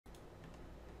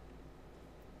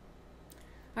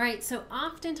All right, so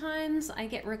oftentimes I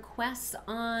get requests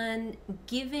on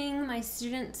giving my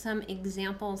students some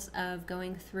examples of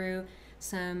going through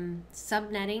some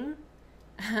subnetting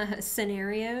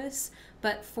scenarios,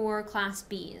 but for Class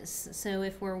Bs. So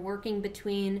if we're working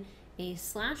between a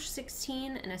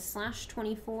 /16 and a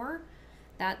 /24,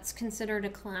 that's considered a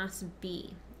Class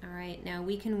B. All right, now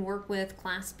we can work with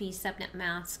Class B subnet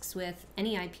masks with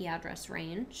any IP address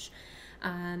range.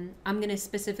 I'm going to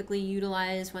specifically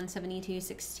utilize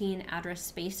 172.16 address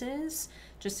spaces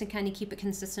just to kind of keep it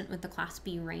consistent with the Class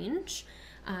B range.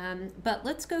 But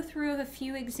let's go through a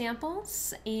few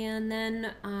examples, and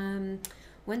then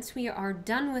once we are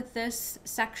done with this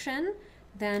section,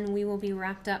 then we will be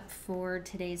wrapped up for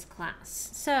today's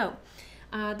class. So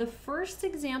the first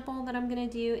example that I'm going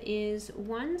to do is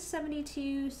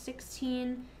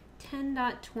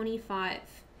 172.16.10.25.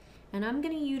 And I'm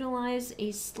going to utilize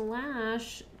a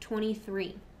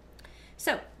 /23.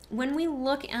 So when we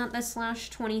look at the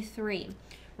 /23,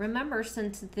 remember,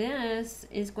 since this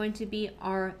is going to be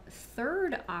our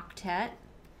third octet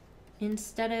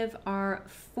instead of our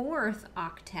fourth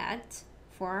octet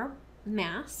for our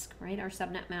mask, right? Our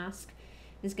subnet mask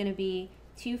is going to be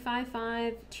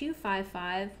 255,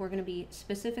 255. We're going to be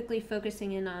specifically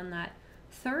focusing in on that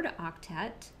third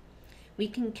octet. We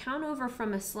can count over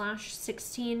from a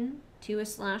 /16 to a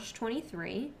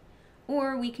 /23,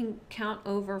 or we can count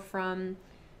over from,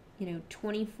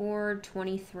 24,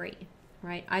 23,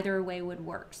 right? Either way would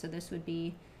work. So this would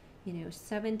be,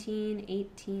 17,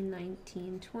 18,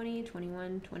 19, 20,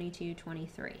 21, 22,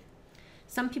 23.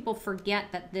 Some people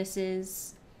forget that this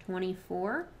is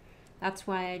 24. That's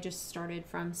why I just started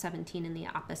from 17 in the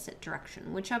opposite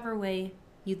direction, whichever way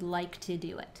you'd like to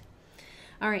do it.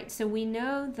 All right, so we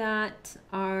know that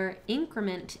our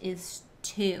increment is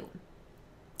 2.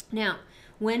 Now,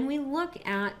 when we look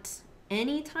at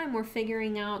any time we're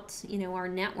figuring out, our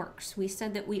networks, we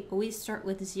said that we always start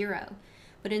with 0.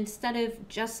 But instead of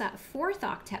just that fourth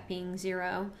octet being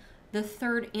 0, the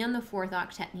third and the fourth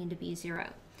octet need to be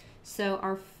 0. So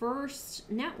our first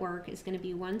network is going to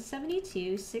be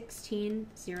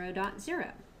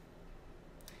 172.16.0.0.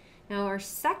 Now our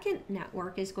second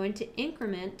network is going to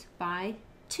increment by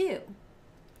 2.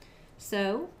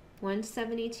 So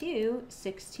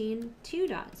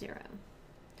 172.16.2.0.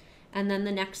 And then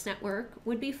the next network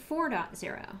would be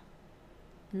 4.0.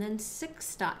 And then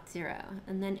 6.0.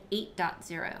 And then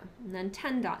 8.0. And then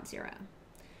 10.0.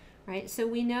 Right? So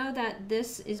we know that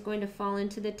this is going to fall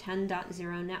into the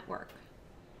 10.0 network.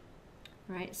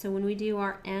 Right? So when we do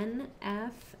our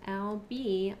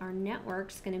NFLB, our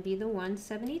network's going to be the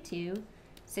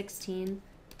 172.16.10.0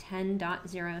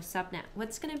 subnet.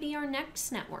 What's going to be our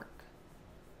next network?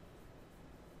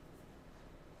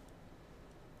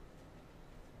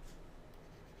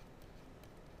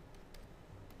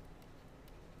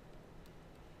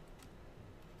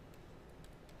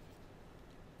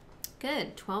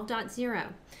 Good,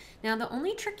 12.0. Now the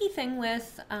only tricky thing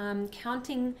with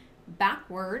counting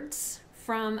backwards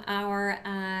from our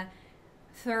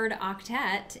third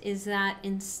octet is that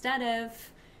instead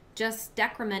of just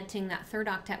decrementing that third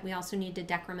octet, we also need to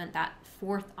decrement that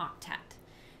fourth octet.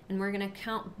 And we're going to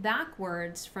count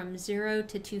backwards from 0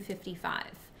 to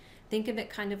 255. Think of it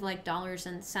kind of like dollars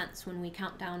and cents. When we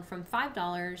count down from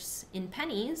 $5 in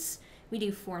pennies, we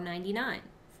do $4.99,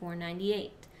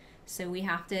 $4.98. So we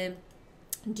have to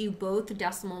do both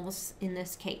decimals in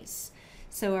this case.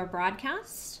 So our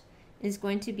broadcast is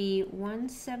going to be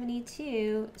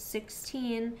 172.16,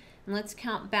 and let's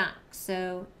count back.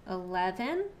 So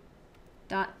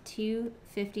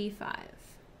 11.255.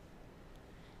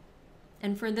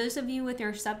 And for those of you with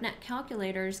your subnet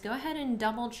calculators, go ahead and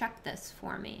double check this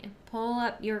for me. Pull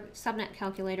up your subnet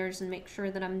calculators and make sure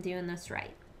that I'm doing this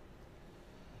right.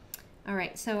 All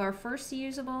right, so our first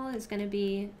usable is going to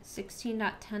be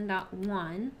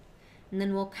 16.10.1, and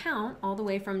then we'll count all the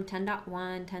way from 10.1,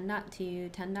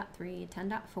 10.2, 10.3,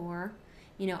 10.4,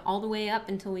 all the way up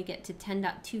until we get to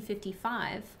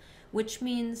 10.255, which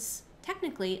means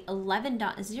technically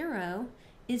 11.0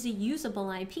 is a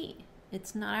usable IP.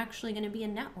 It's not actually going to be a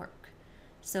network.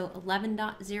 So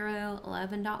 11.0,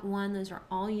 11.1, those are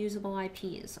all usable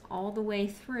IPs all the way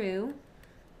through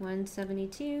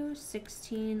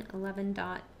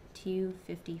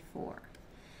 172.16.11.254.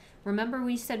 Remember,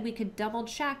 we said we could double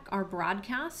check our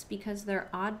broadcasts because they're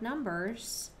odd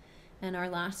numbers, and our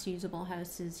last usable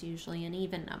host is usually an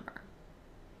even number.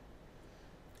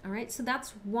 All right, so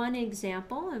that's one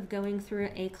example of going through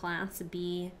a Class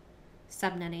B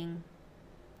subnetting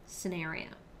scenario.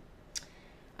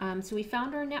 So we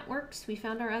found our networks, we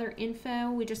found our other info,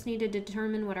 we just need to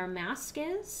determine what our mask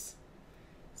is.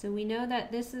 So we know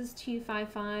that this is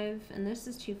 255 and this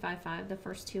is 255, the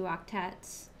first two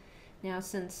octets. Now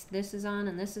since this is on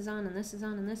and this is on and this is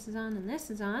on and this is on and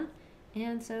this is on,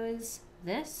 and so is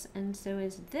this and so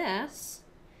is this,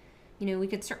 you know, we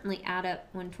could certainly add up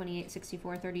 128,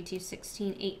 64, 32,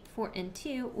 16, 8, 4, and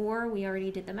 2, or we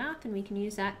already did the math and we can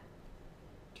use that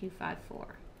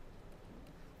 254.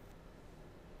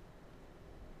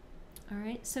 All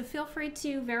right, so feel free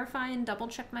to verify and double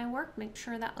check my work, make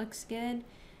sure that looks good.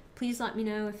 Please let me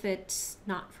know if it's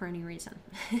not for any reason.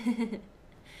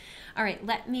 All right,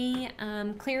 let me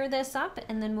clear this up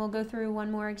and then we'll go through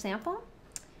one more example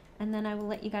and then I will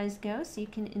let you guys go so you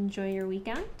can enjoy your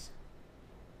weekend.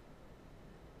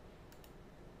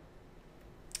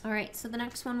 All right, so the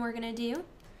next one we're gonna do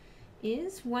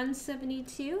is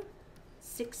 172,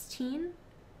 16,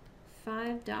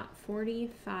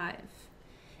 5.45.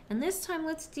 And this time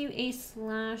let's do a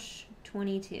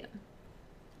 /22.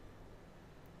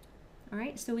 All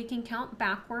right, so we can count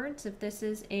backwards. If this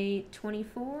is a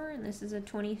 24 and this is a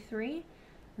 23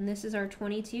 and this is our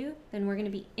 22, then we're gonna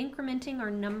be incrementing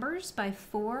our numbers by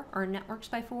 4, our networks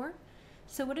by 4.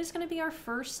 So what is gonna be our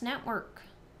first network?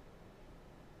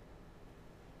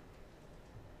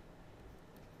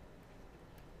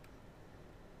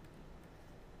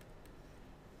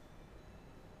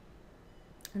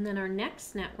 And then our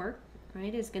next network,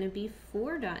 right, is going to be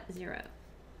 4.0.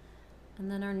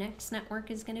 And then our next network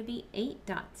is going to be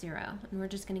 8.0. And we're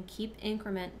just going to keep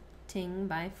incrementing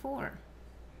by 4,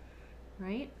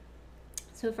 right?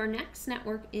 So if our next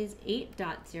network is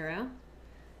 8.0,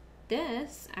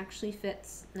 this actually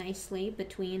fits nicely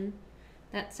between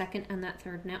that second and that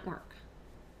third network.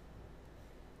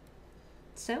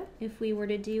 So if we were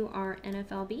to do our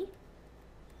NFLB,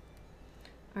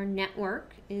 our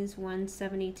network is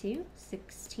 172,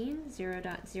 16,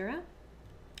 0.0.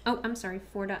 Oh, I'm sorry,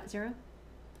 4.0. I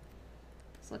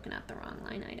was looking at the wrong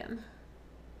line item.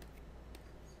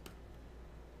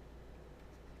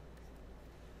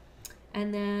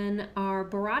 And then our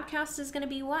broadcast is going to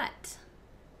be what?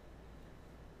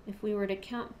 If we were to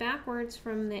count backwards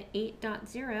from the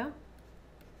 8.0,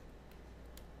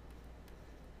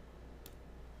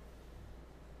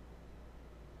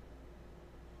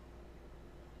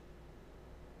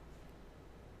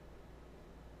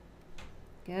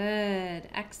 good,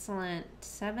 excellent,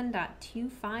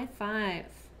 7.255.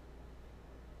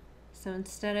 So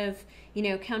instead of, you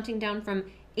know, counting down from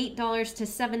 $8 to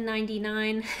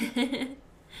 $7.99,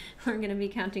 we're going to be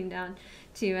counting down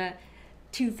to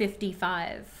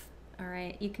 $2.55. All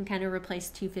right, you can kind of replace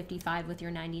 $2.55 with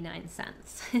your 99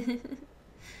 cents.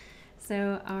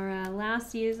 So our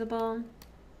last usable,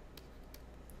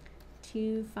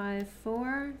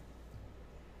 254,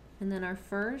 and then our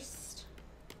first,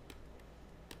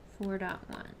 4.1.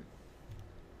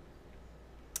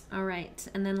 All right,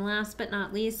 and then last but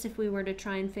not least, if we were to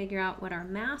try and figure out what our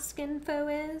mask info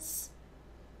is,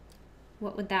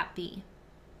 what would that be?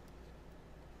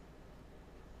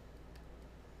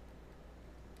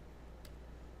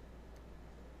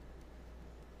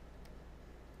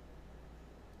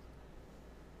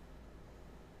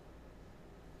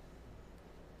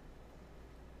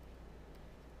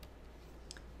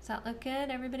 Does that look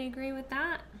good? Everybody agree with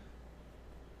that?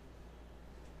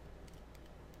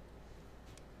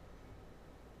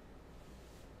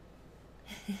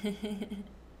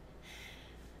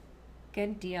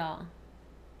 Good deal.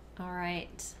 All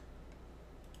right.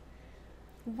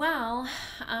 Well,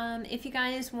 if you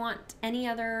guys want any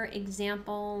other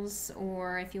examples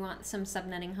or if you want some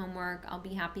subnetting homework, I'll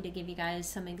be happy to give you guys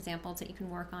some examples that you can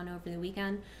work on over the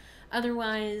weekend.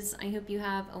 Otherwise, I hope you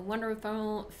have a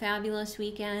wonderful, fabulous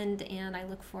weekend, and I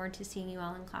look forward to seeing you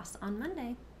all in class on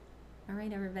Monday. All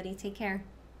right, everybody, take care.